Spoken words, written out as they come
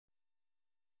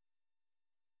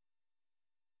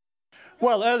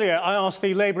Well, earlier I asked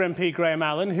the Labour MP Graham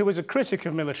Allen, who was a critic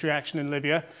of military action in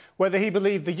Libya, whether he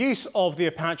believed the use of the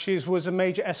Apaches was a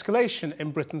major escalation in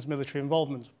Britain's military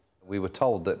involvement. We were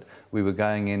told that we were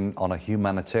going in on a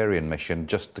humanitarian mission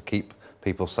just to keep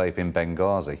people safe in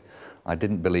Benghazi. I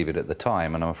didn't believe it at the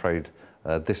time, and I'm afraid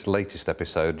this latest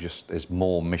episode just is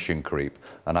more mission creep,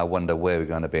 and I wonder where we're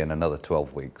going to be in another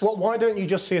 12 weeks. Well, why don't you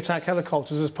just see attack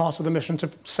helicopters as part of the mission to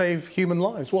save human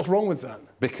lives? What's wrong with that?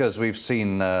 Because we've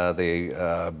seen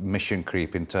the mission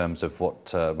creep in terms of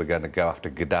what we're going to go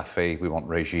after Gaddafi. We want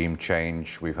regime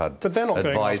change. We've had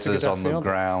advisors on the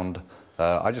ground.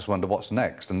 I just wonder what's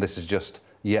next, and this is just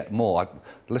yet more. I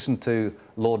listened to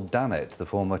Lord Dannatt, the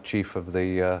former chief of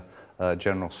the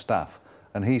General Staff,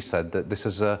 and he said that this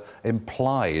is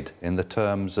implied in the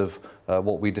terms of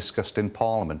what we discussed in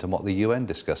Parliament and what the UN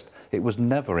discussed. It was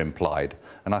never implied,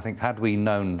 and I think had we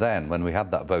known then, when we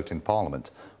had that vote in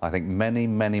Parliament, I think many,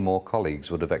 many more colleagues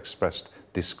would have expressed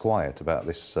disquiet about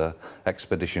this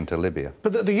expedition to Libya.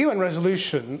 But the UN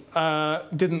resolution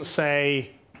didn't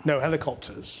say no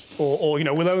helicopters, or you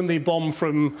know, we'll only bomb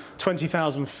from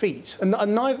 20,000 feet, and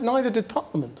neither did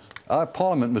Parliament.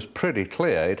 Parliament was pretty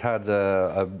clear. It had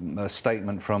a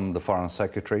statement from the Foreign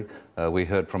Secretary. We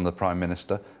heard from the Prime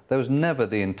Minister. There was never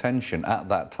the intention at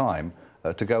that time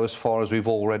to go as far as we've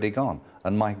already gone.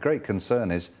 And my great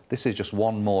concern is this is just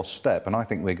one more step, and I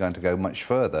think we're going to go much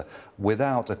further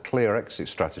without a clear exit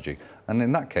strategy. And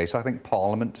in that case, I think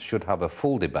Parliament should have a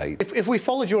full debate. If we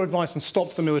followed your advice and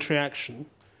stopped the military action,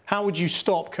 how would you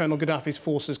stop Colonel Gaddafi's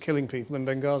forces killing people in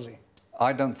Benghazi?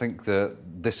 I don't think that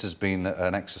this has been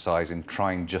an exercise in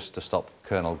trying just to stop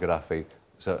Colonel Gaddafi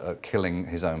killing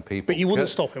his own people. But you wouldn't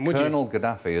stop him, would you? Colonel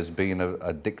Gaddafi has been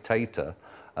a dictator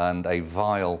and a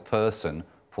vile person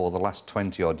for the last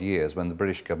 20-odd years, when the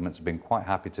British government's been quite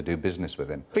happy to do business with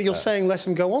him. But you're saying let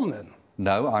him go on, then?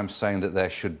 No, I'm saying that there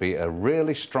should be a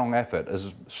really strong effort,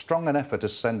 as strong an effort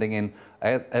as sending in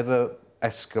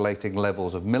ever-escalating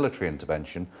levels of military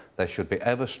intervention. There should be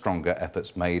ever stronger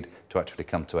efforts made to actually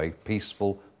come to a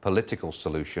peaceful political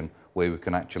solution where we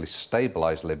can actually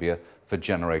stabilise Libya for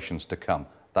generations to come.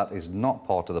 That is not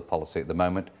part of the policy at the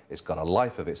moment. It's got a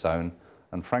life of its own,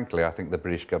 and frankly, I think the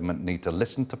British government need to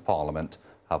listen to Parliament,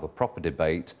 have a proper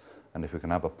debate, and if we can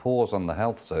have a pause on the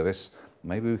health service,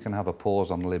 maybe we can have a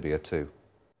pause on Libya too.